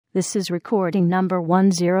This is recording number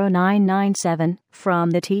 10997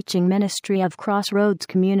 from the teaching ministry of Crossroads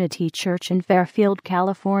Community Church in Fairfield,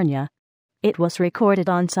 California. It was recorded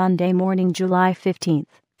on Sunday morning, July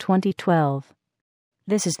 15th, 2012.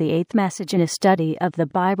 This is the 8th message in a study of the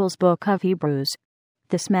Bible's book of Hebrews.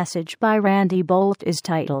 This message by Randy Boldt is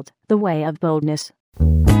titled, The Way of Boldness.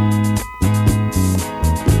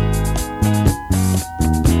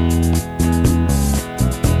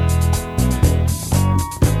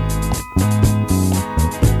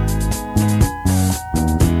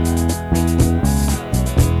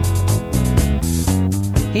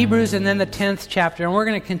 Hebrews and then the 10th chapter, and we're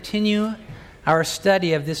going to continue our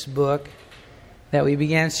study of this book that we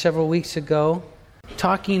began several weeks ago,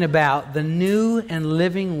 talking about the new and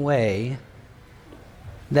living way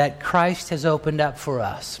that Christ has opened up for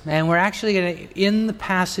us. And we're actually going to, in the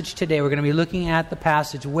passage today, we're going to be looking at the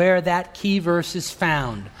passage where that key verse is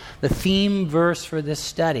found, the theme verse for this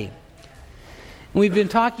study. And we've been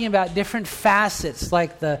talking about different facets,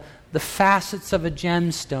 like the facets of a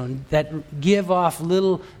gemstone that give off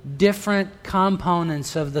little different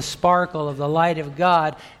components of the sparkle of the light of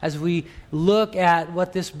God as we look at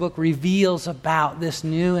what this book reveals about this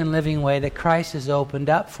new and living way that Christ has opened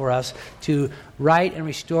up for us to right and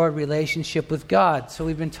restored relationship with God. So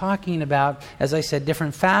we've been talking about, as I said,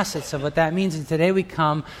 different facets of what that means. And today we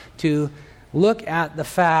come to look at the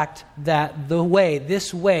fact that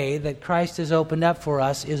this way that Christ has opened up for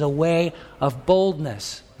us is a way of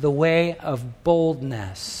boldness. The way of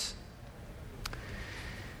boldness.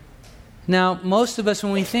 Now, most of us,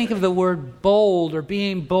 when we think of the word bold or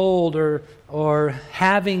being bold or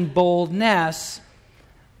having boldness,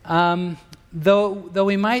 though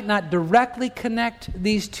we might not directly connect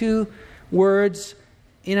these two words,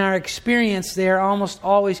 in our experience, they are almost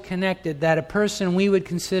always connected. That a person we would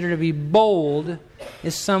consider to be bold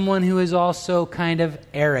is someone who is also kind of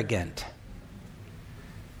arrogant.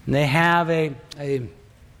 And they have a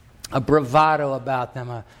bravado about them,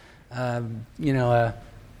 a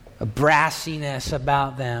brassiness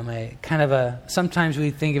about them, sometimes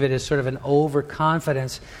we think of it as sort of an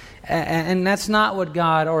overconfidence. And that's not what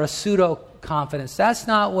God, or a pseudo-confidence, that's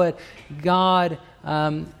not what God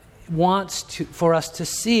wants for us to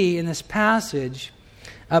see in this passage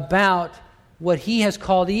about what He has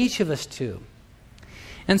called each of us to.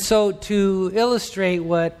 And so to illustrate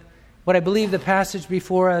what I believe the passage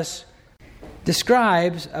before us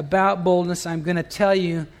describes about boldness, I'm going to tell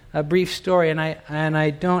you a brief story, and I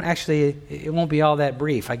don't actually, it won't be all that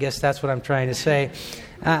brief. I guess that's what I'm trying to say.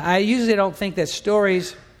 I usually don't think that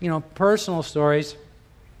stories, personal stories,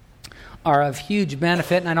 are of huge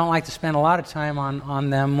benefit, and I don't like to spend a lot of time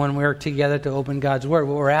on them when we're together to open God's Word.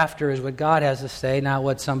 What we're after is what God has to say, not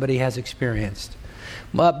what somebody has experienced.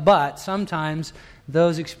 But sometimes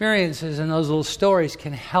those experiences and those little stories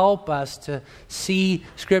can help us to see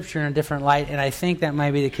Scripture in a different light, and I think that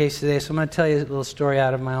might be the case today. So I'm going to tell you a little story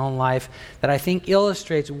out of my own life that I think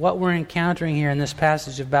illustrates what we're encountering here in this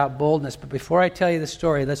passage about boldness. But before I tell you the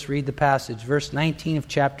story, let's read the passage. Verse 19 of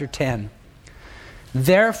chapter 10.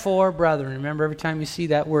 Therefore, brethren, remember every time you see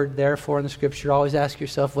that word therefore in the Scripture, always ask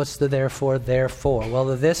yourself, what's the therefore? Well,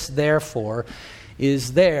 this therefore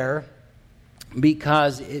is there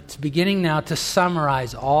because it's beginning now to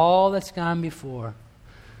summarize all that's gone before.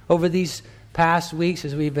 Over these past weeks,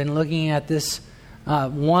 as we've been looking at this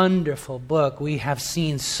wonderful book, we have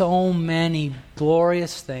seen so many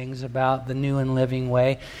glorious things about the new and living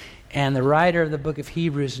way. And the writer of the book of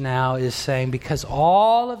Hebrews now is saying, because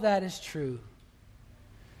all of that is true,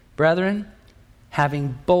 brethren,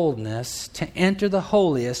 having boldness to enter the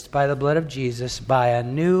holiest by the blood of Jesus, by a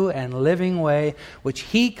new and living way, which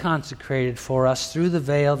He consecrated for us through the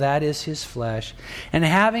veil, that is His flesh, and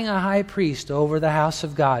having a high priest over the house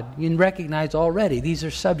of God. You recognize already, these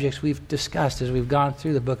are subjects we've discussed as we've gone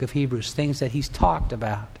through the book of Hebrews, things that He's talked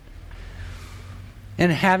about.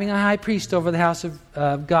 And having a high priest over the house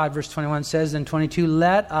of God, verse 21 says, then 22,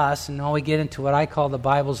 let us, and now we get into what I call the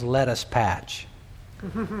Bible's let us patch.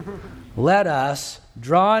 Let us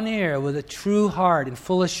draw near with a true heart and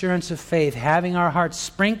full assurance of faith, having our hearts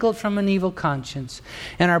sprinkled from an evil conscience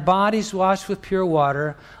and our bodies washed with pure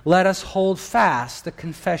water. Let us hold fast the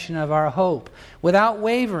confession of our hope without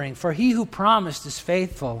wavering, for He who promised is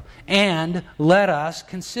faithful. And let us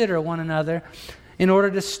consider one another in order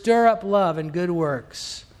to stir up love and good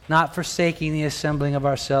works, not forsaking the assembling of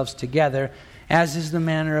ourselves together, as is the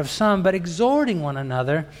manner of some, but exhorting one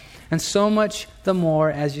another, and so much the more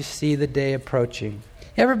as you see the day approaching.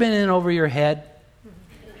 Ever been in over your head?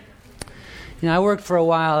 I worked for a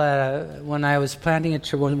while when I was planting a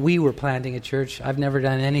church, when we were planting a church. I've never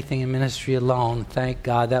done anything in ministry alone. Thank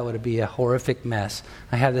God, that would be a horrific mess.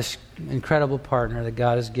 I have this incredible partner that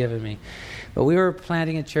God has given me. But we were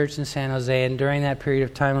planting a church in San Jose, and during that period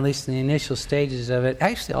of time, at least in the initial stages of it,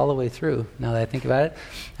 actually all the way through, now that I think about it,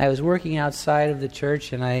 I was working outside of the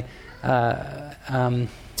church, and I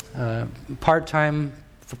part-time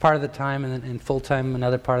for part of the time and full-time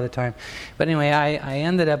another part of the time. But anyway, I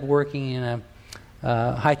ended up working in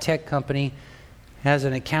a high-tech company as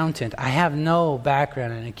an accountant. I have no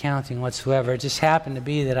background in accounting whatsoever. It just happened to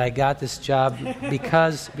be that I got this job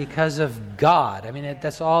because of God. I mean,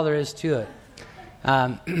 that's all there is to it.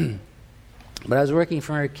 But I was working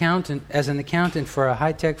as an accountant for a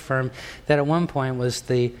high-tech firm that at one point was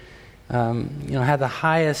had the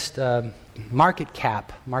highest market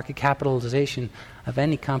capitalization of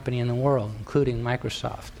any company in the world, including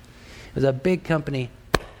Microsoft. It was a big company.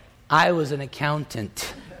 I was an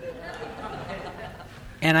accountant.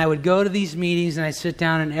 And I would go to these meetings and I'd sit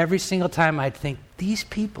down, and every single time I'd think, these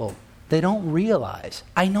people, they don't realize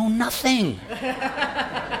I know nothing.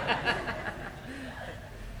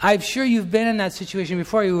 I'm sure you've been in that situation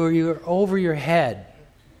before where you're over your head.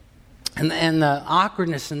 And the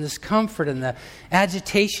awkwardness and discomfort and the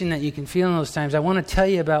agitation that you can feel in those times. I want to tell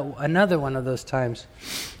you about another one of those times.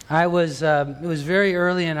 It was very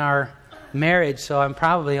early in our marriage, so I'm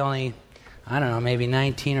probably only, maybe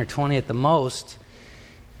 19 or 20 at the most.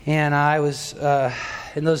 And I was,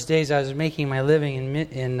 in those days, I was making my living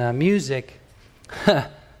in music.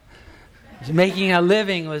 Making a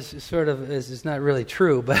living was sort of, it's not really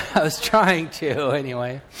true, but I was trying to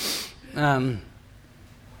anyway.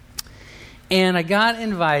 And I got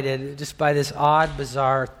invited just by this odd,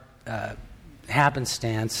 bizarre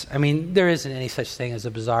happenstance. I mean, there isn't any such thing as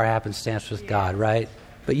a bizarre happenstance with God, right?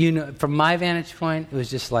 But from my vantage point, it was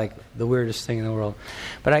just like the weirdest thing in the world.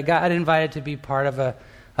 But I got invited to be part of a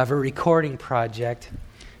recording project.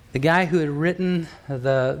 The guy who had written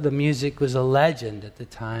the music was a legend at the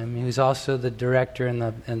time. He was also the director and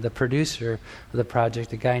the producer of the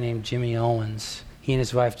project, a guy named Jimmy Owens. He and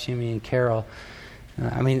his wife, Jimmy and Carol.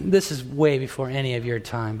 This is way before any of your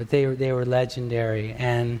time, but they were legendary,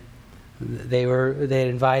 and they had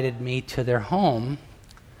invited me to their home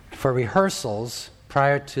for rehearsals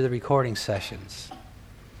prior to the recording sessions.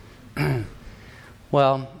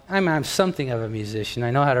 Well, I'm something of a musician.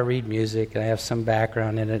 I know how to read music, and I have some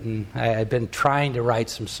background in it, and I've been trying to write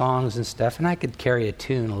some songs and stuff, and I could carry a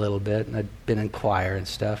tune a little bit, and I'd been in choir and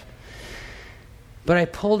stuff. But I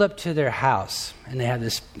pulled up to their house, and they have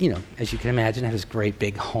this, as you can imagine, they have this great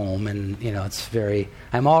big home, and,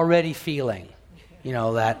 I'm already feeling,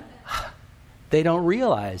 that they don't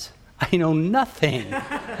realize I know nothing.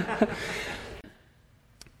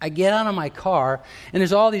 I get out of my car, and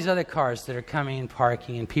there's all these other cars that are coming and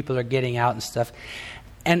parking, and people are getting out and stuff.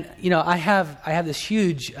 And, I have this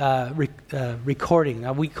huge recording.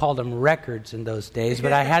 Now, we called them records in those days,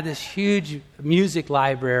 but I had this huge music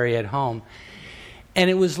library at home. And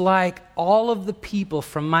it was like all of the people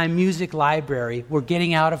from my music library were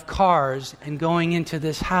getting out of cars and going into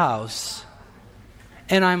this house.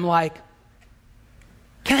 And I'm like,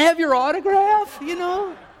 can I have your autograph?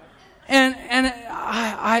 And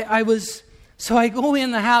so I go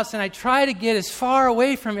in the house and I try to get as far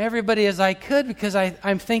away from everybody as I could, because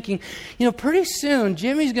I'm thinking, pretty soon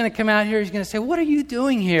Jimmy's going to come out here. He's going to say, what are you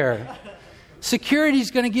doing here?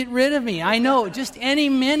 Security's going to get rid of me. I know, just any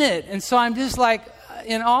minute. And so I'm just like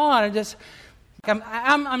in awe.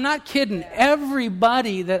 I'm not kidding.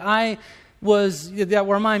 Everybody that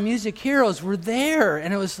were my music heroes were there.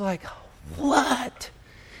 And it was like, what?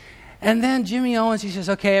 And then Jimmy Owens, he says,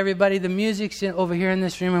 okay, everybody, the music's over here in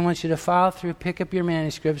this room. I want you to file through, pick up your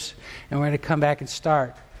manuscripts, and we're going to come back and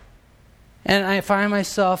start. And I find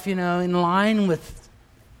myself, in line with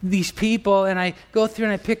these people, and I go through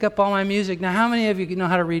and I pick up all my music. Now, how many of you know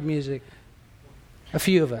how to read music? A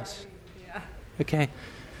few of us. Yeah. Okay.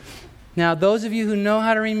 Now, those of you who know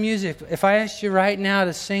how to read music, if I asked you right now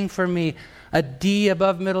to sing for me a D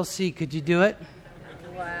above middle C, could you do it?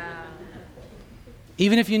 Wow.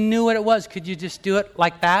 Even if you knew what it was, could you just do it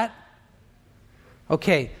like that?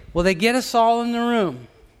 Okay, well, they get us all in the room.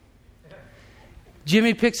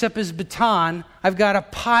 Jimmy picks up his baton. I've got a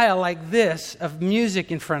pile like this of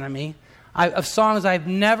music in front of me, of songs I've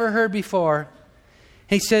never heard before.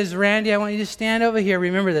 He says, Randy, I want you to stand over here.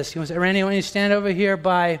 Remember this. He goes, Randy, I want you to stand over here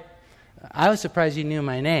by... I was surprised you knew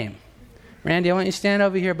my name. Randy, I want you to stand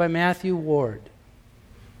over here by Matthew Ward.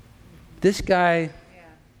 This guy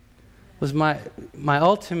was my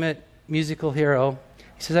ultimate musical hero.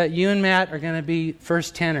 He says that you and Matt are going to be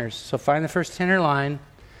first tenors. So find the first tenor line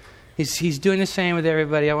He's doing the same with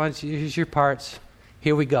everybody. I want you to use your parts.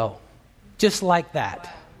 Here we go. Just like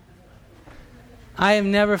that. I have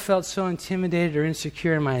never felt so intimidated or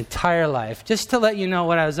insecure in my entire life. Just to let you know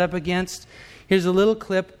what I was up against, here's a little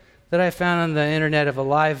clip that I found on the internet of a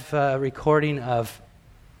live recording of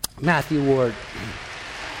Matthew Ward.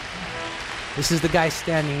 This is the guy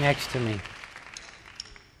standing next to me.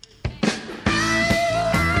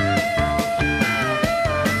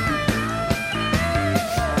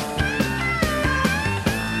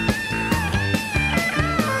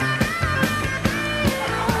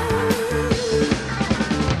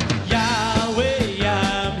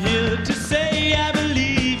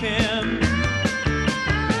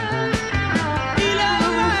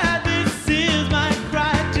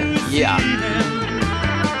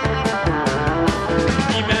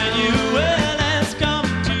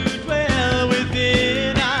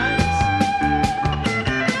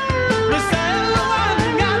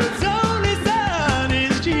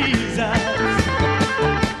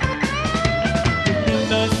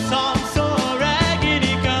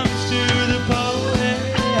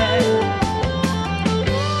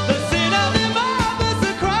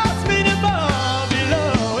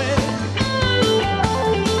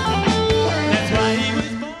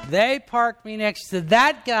 They parked me next to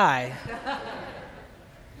that guy.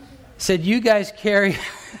 Said, you guys carry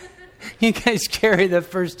the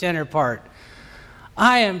first tenor part.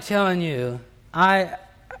 I am telling you, I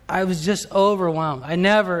was just overwhelmed. I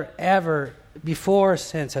never, ever, before or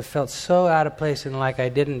since, I felt so out of place and like I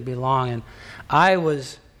didn't belong. And I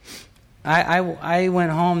went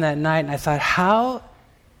home that night and I thought, how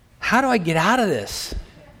do I get out of this?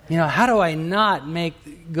 How do I not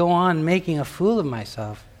go on making a fool of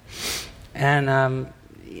myself? And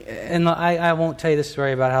I won't tell you the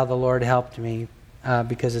story about how the Lord helped me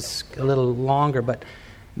because it's a little longer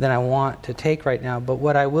than I want to take right now. But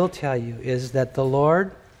what I will tell you is that the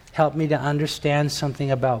Lord helped me to understand something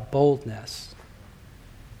about boldness.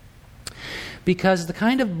 Because the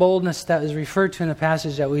kind of boldness that was referred to in the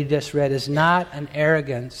passage that we just read is not an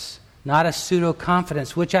arrogance, not a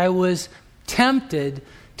pseudo-confidence, which I was tempted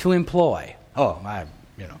to employ.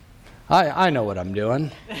 I know what I'm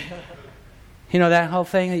doing. That whole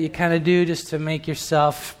thing that you kind of do just to make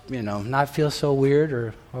yourself, not feel so weird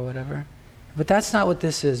or whatever. But that's not what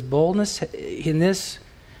this is. Boldness in this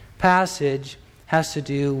passage has to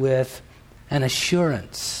do with an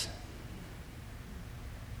assurance.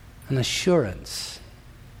 An assurance.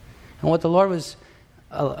 And what the Lord was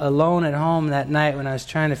alone at home that night when I was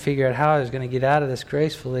trying to figure out how I was going to get out of this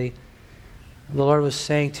gracefully, the Lord was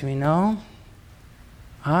saying to me, no,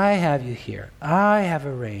 I have you here. I have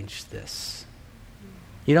arranged this.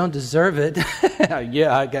 You don't deserve it.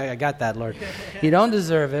 Yeah, I got that, Lord. You don't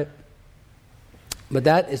deserve it. But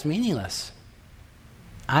that is meaningless.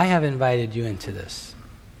 I have invited you into this.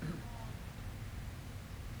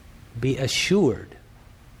 Be assured.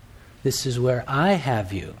 This is where I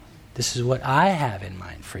have you. This is what I have in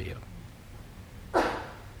mind for you.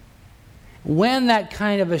 When that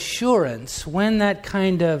kind of assurance, when that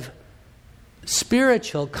kind of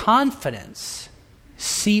spiritual confidence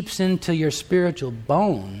seeps into your spiritual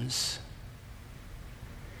bones,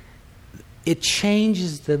 it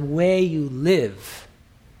changes the way you live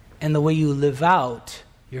and the way you live out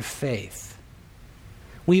your faith.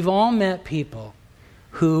 We've all met people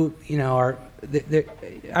who,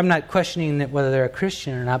 I'm not questioning whether they're a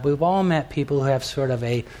Christian or not, but we've all met people who have sort of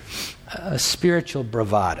a spiritual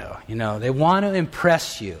bravado. They want to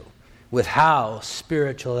impress you with how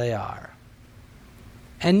spiritual they are.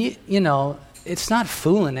 And, it's not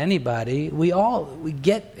fooling anybody.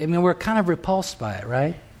 We're kind of repulsed by it,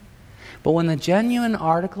 right? But when the genuine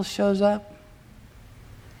article shows up,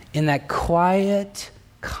 in that quiet,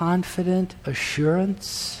 confident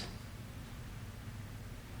assurance.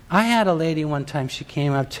 I had a lady one time, she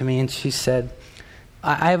came up to me and she said,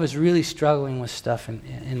 I was really struggling with stuff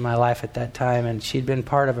in my life at that time, and she'd been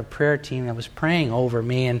part of a prayer team that was praying over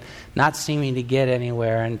me and not seeming to get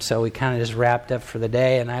anywhere, and so we kind of just wrapped up for the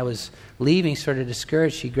day, and I was leaving sort of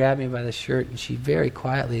discouraged. She grabbed me by the shirt and she very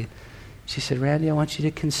quietly, she said, Randy, I want you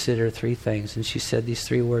to consider 3 things, and she said these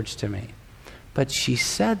 3 words to me. But she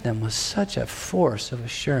said them with such a force of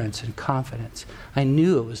assurance and confidence. I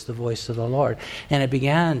knew it was the voice of the Lord, and it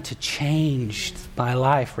began to change my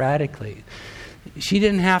life radically. She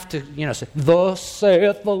didn't have to, say, thus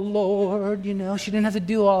saith the Lord, She didn't have to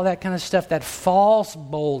do all that kind of stuff, that false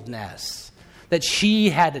boldness that she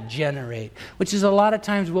had to generate, which is a lot of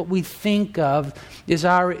times what we think of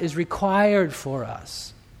is required for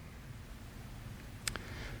us.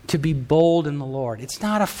 To be bold in the Lord. It's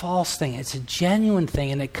not a false thing. It's a genuine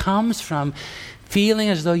thing, and it comes from Feeling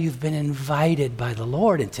as though you've been invited by the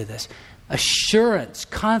Lord into this. Assurance,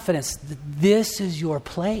 confidence that this is your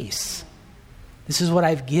place. This is what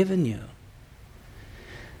I've given you.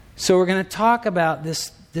 So we're going to talk about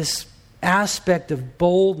this aspect of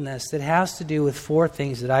boldness that has to do with four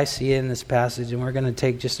things that I see in this passage, and we're going to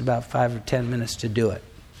take just about 5 or 10 minutes to do it.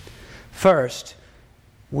 First,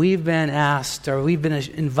 we've been asked, or we've been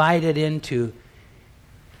invited into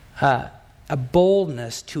a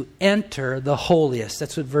boldness to enter the holiest.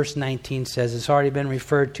 That's what verse 19 says. It's already been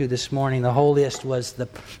referred to this morning. The holiest was the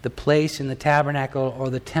place in the tabernacle or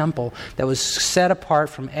the temple that was set apart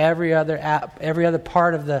from every other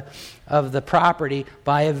part of the property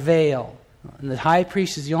by a veil. And the high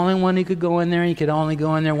priest is the only one who could go in there, and he could only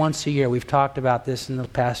go in there once a year. We've talked about this in the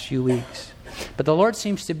past few weeks. But the Lord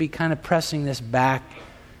seems to be kind of pressing this back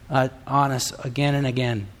on us again and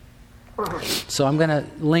again. So I'm going to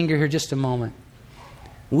linger here just a moment.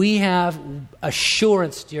 We have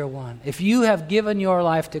assurance, dear one. If you have given your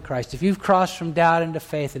life to Christ, if you've crossed from doubt into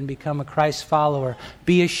faith and become a Christ follower,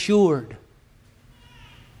 be assured.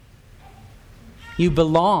 You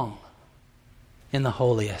belong in the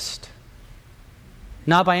holiest.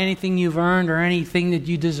 Not by anything you've earned or anything that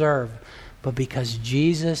you deserve, but because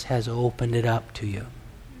Jesus has opened it up to you.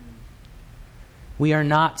 We are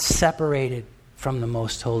not separated from the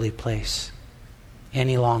most holy place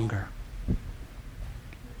any longer.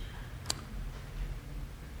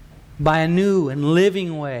 By a new and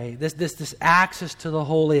living way, this access to the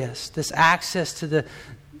holiest, this access to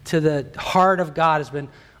the heart of God has been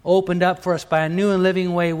opened up for us by a new and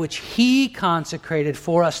living way which He consecrated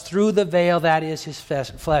for us through the veil that is His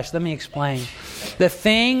flesh. Let me explain. The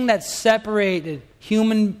thing that separated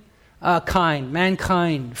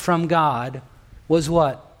mankind from God was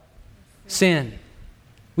what? Sin.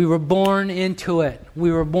 We were born into it.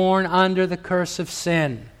 We were born under the curse of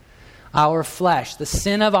sin. Our flesh, the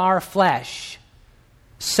sin of our flesh,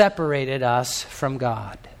 separated us from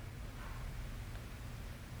God.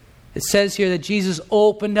 It says here that Jesus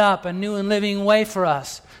opened up a new and living way for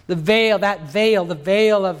us. The veil that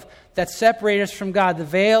separated us from God, the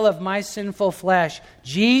veil of my sinful flesh,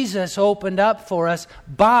 Jesus opened up for us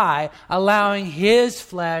by allowing His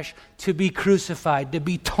flesh to be crucified, to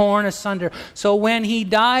be torn asunder. So when He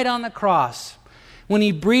died on the cross, when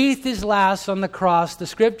He breathed His last on the cross, the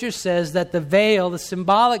Scripture says that the veil, the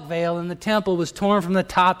symbolic veil in the temple, was torn from the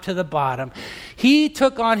top to the bottom. He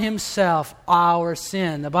took on Himself our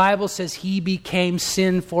sin. The Bible says He became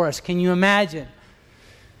sin for us. Can you imagine?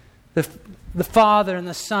 The Father and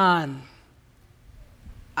the Son.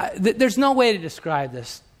 There's no way to describe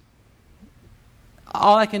this.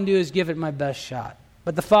 All I can do is give it my best shot.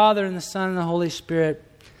 But the Father and the Son and the Holy Spirit,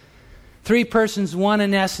 three persons, one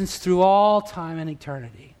in essence, through all time and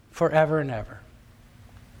eternity, forever and ever.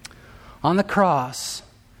 On the cross,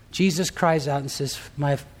 Jesus cries out and says,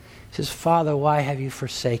 Father, why have you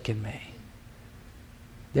forsaken me?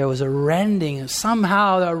 There was a rending of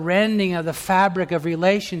the fabric of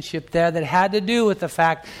relationship there that had to do with the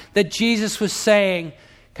fact that Jesus was saying,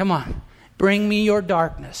 come on, bring me your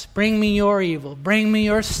darkness, bring me your evil, bring me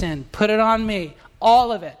your sin, put it on me,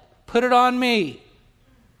 all of it, put it on me.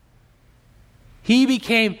 He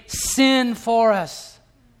became sin for us.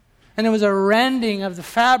 And there was a rending of the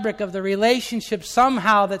fabric of the relationship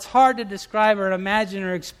somehow that's hard to describe or imagine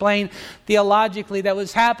or explain theologically that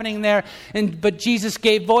was happening there. But Jesus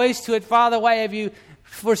gave voice to it. Father, why have you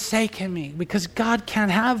forsaken me? Because God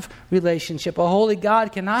can't have relationship. A holy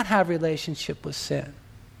God cannot have relationship with sin.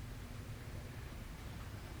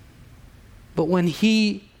 But when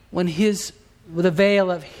the veil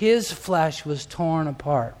of His flesh was torn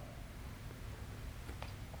apart,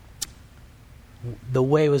 the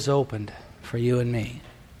way was opened for you and me.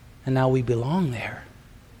 And now we belong there.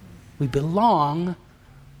 We belong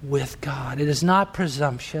with God. It is not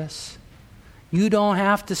presumptuous. You don't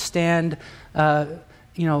have to stand, you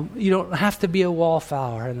don't have to be a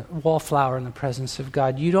wallflower in the presence of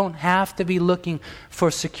God. You don't have to be looking for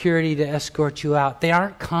security to escort you out. They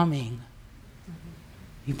aren't coming.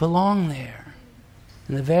 You belong there.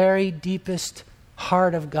 In the very deepest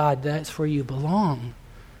heart of God, that's where you belong.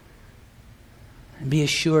 And be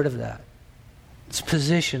assured of that. It's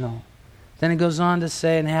positional. Then it goes on to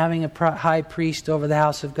say, and having a high priest over the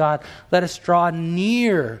house of God, let us draw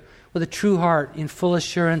near with a true heart in full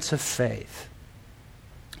assurance of faith.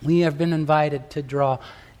 We have been invited to draw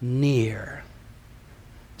near.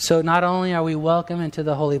 So not only are we welcome into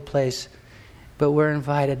the holy place, but we're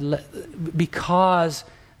invited because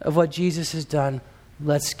of what Jesus has done.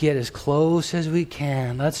 Let's get as close as we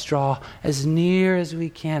can. Let's draw as near as we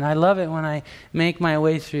can. I love it when I make my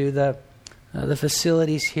way through the the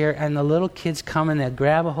facilities here, and the little kids come and they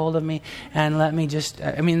grab a hold of me and let me just,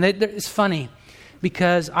 it's funny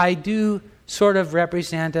because I do sort of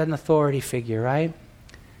represent an authority figure, right?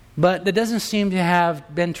 But that doesn't seem to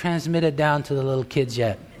have been transmitted down to the little kids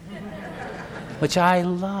yet, which I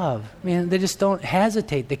love. I mean, they just don't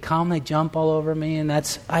hesitate. They come, they jump all over me, and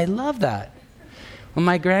I love that. When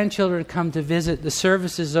my grandchildren come to visit, the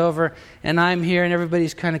service is over, and I'm here, and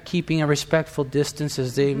everybody's kind of keeping a respectful distance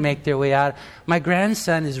as they make their way out. My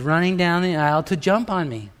grandson is running down the aisle to jump on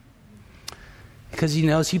me because he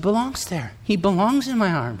knows he belongs there. He belongs in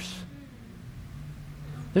my arms.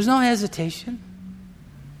 There's no hesitation.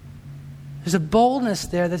 There's a boldness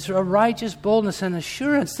there that's a righteous boldness and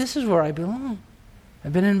assurance. This is where I belong.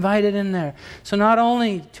 I've been invited in there. So not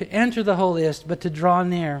only to enter the holiest, but to draw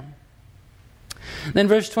near. Then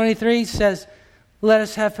verse 23 says, let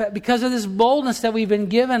us have, because of this boldness that we've been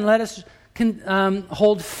given, let us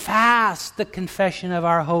hold fast the confession of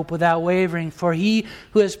our hope without wavering. For he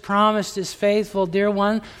who has promised is faithful. Dear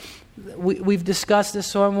one, we've discussed this,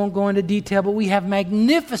 so I won't go into detail, but we have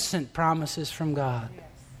magnificent promises from God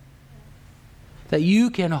that you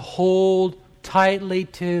can hold tightly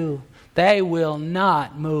to. They will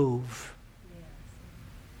not move.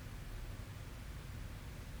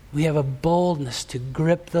 We have a boldness to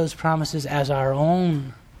grip those promises as our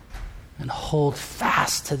own and hold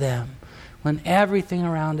fast to them when everything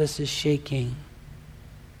around us is shaking.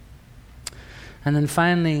 And then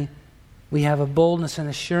finally, we have a boldness and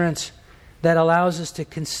assurance that allows us to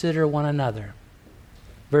consider one another.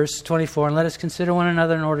 Verse 24, and let us consider one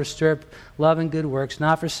another in order to stir up love and good works,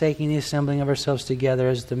 not forsaking the assembling of ourselves together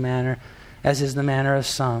as is the manner of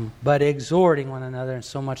some, but exhorting one another, and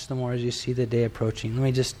so much the more as you see the day approaching. Let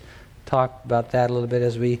me just talk about that a little bit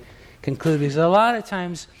as we conclude, because a lot of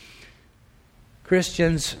times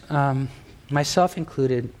Christians, myself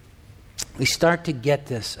included, we start to get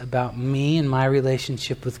this about me and my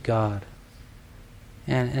relationship with God.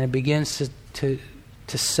 And it begins to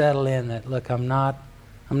settle in that, look, I'm not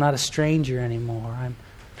a stranger anymore.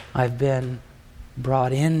 I've been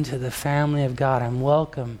brought into the family of God. I'm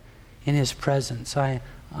welcome in His presence. I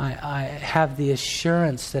have the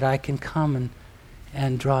assurance that I can come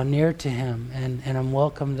and draw near to Him, and I'm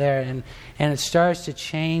welcome there. And it starts to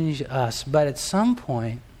change us. But at some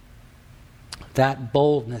point, that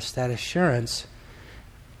boldness, that assurance,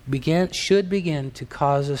 should begin to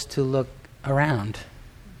cause us to look around.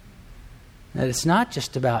 That it's not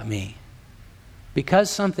just about me. Because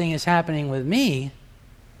something is happening with me,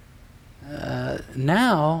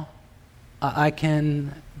 now I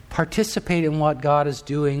can participate in what God is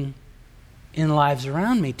doing in lives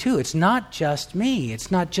around me too. It's not just me.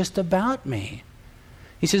 It's not just about me.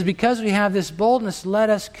 He says, because we have this boldness, let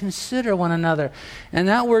us consider one another. And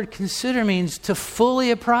that word consider means to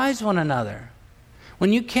fully apprise one another.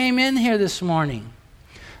 When you came in here this morning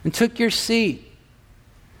and took your seat,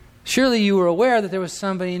 surely you were aware that there was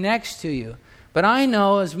somebody next to you. But I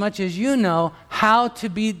know, as much as you know, how to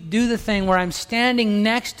do the thing where I'm standing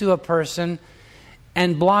next to a person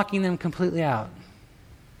and blocking them completely out.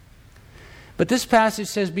 But this passage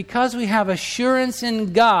says, because we have assurance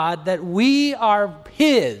in God that we are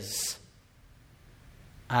His,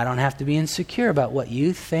 I don't have to be insecure about what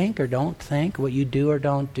you think or don't think, what you do or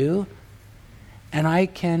don't do. And I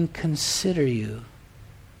can consider you.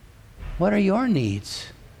 What are your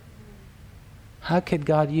needs? How could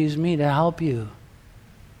God use me to help you?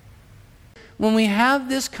 When we have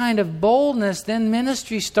this kind of boldness, then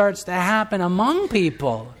ministry starts to happen among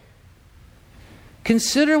people.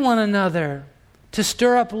 Consider one another to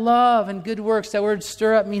stir up love and good works. That word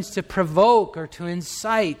stir up means to provoke or to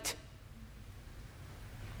incite.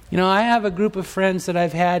 You know, I have a group of friends that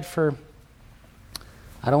I've had for,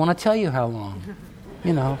 I don't want to tell you how long,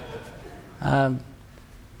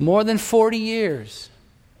 more than 40 years.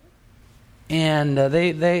 And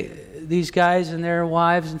these guys and their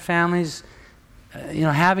wives and families,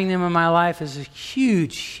 having them in my life is a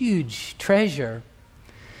huge, huge treasure.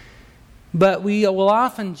 But we will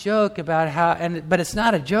often joke about but it's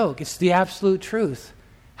not a joke, it's the absolute truth,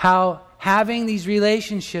 how having these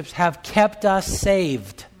relationships have kept us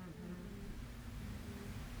saved.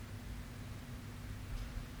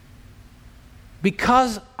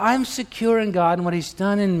 Because I'm secure in God and what He's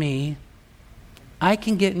done in me, I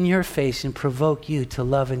can get in your face and provoke you to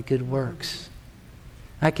love and good works.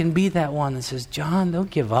 I can be that one that says, John, don't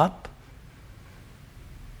give up.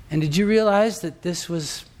 And did you realize that this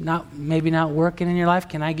was maybe not working in your life?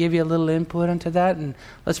 Can I give you a little input into that? And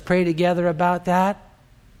let's pray together about that.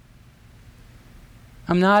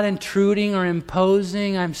 I'm not intruding or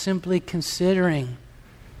imposing. I'm simply considering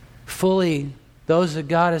fully those that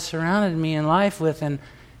God has surrounded me in life with, and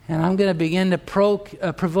I'm going to begin to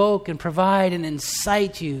provoke and provide and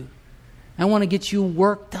incite you. I want to get you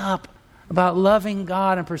worked up about loving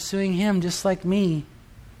God and pursuing Him just like me.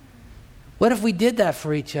 What if we did that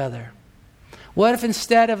for each other? What if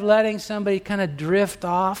instead of letting somebody kind of drift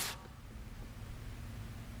off,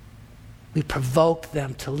 we provoked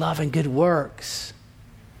them to love and good works?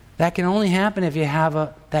 That can only happen if you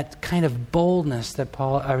have that kind of boldness that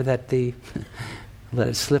let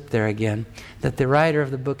it slip there again, that the writer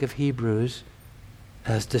of the book of Hebrews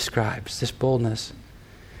describes, this boldness.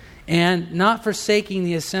 And not forsaking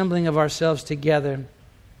the assembling of ourselves together.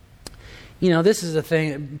 This is the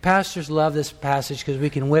thing. Pastors love this passage because we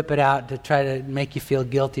can whip it out to try to make you feel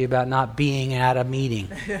guilty about not being at a meeting.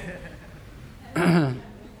 But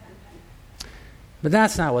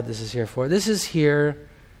that's not what this is here for. This is here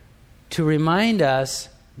to remind us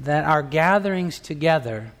that our gatherings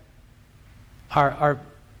together are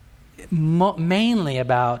mainly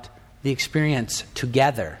about the experience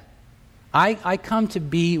together. I come to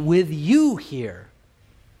be with you here.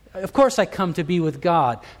 Of course I come to be with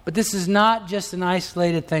God, but this is not just an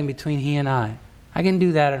isolated thing between He and I. I can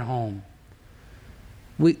do that at home.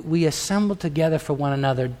 We assemble together for one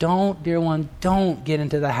another. Don't, dear one, don't get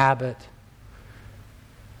into the habit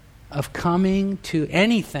of coming to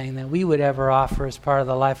anything that we would ever offer as part of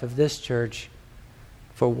the life of this church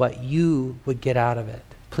for what you would get out of it.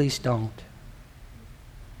 Please don't.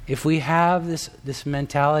 If we have this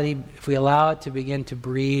mentality, if we allow it to begin to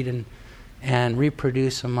breed and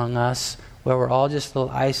reproduce among us, where we're all just little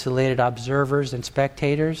isolated observers and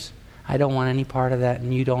spectators, I don't want any part of that,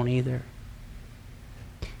 and you don't either.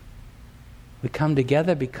 We come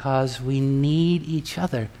together because we need each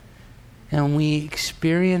other, and we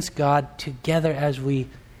experience God together as we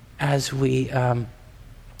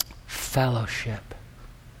fellowship.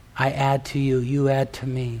 I add to you, you add to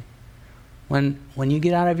me. When you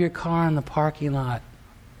get out of your car in the parking lot,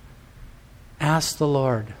 ask the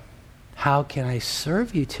Lord, how can I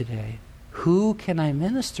serve you today? Who can I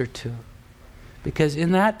minister to? Because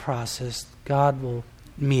in that process, God will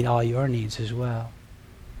meet all your needs as well.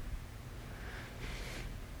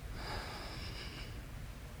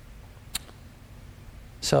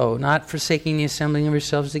 So, not forsaking the assembling of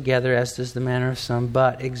yourselves together, as does the manner of some,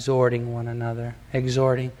 but exhorting one another.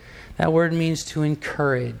 Exhorting. That word means to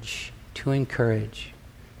encourage. To encourage.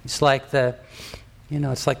 It's like the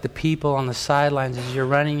people on the sidelines as you're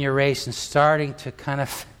running your race and starting to kind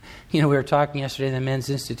of, we were talking yesterday in the Men's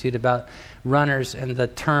Institute about runners and the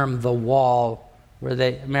term the wall, where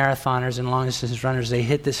marathoners and long distance runners, they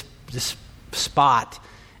hit this spot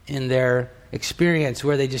in their experience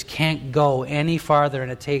where they just can't go any farther,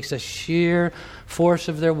 and it takes a sheer force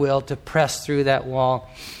of their will to press through that wall.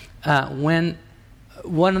 When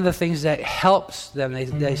one of the things that helps them,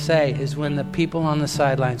 they say, is when the people on the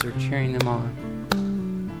sidelines are cheering them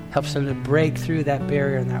on. Helps them to break through that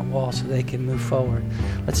barrier and that wall so they can move forward.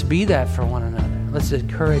 Let's be that for one another. Let's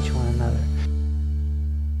encourage one another.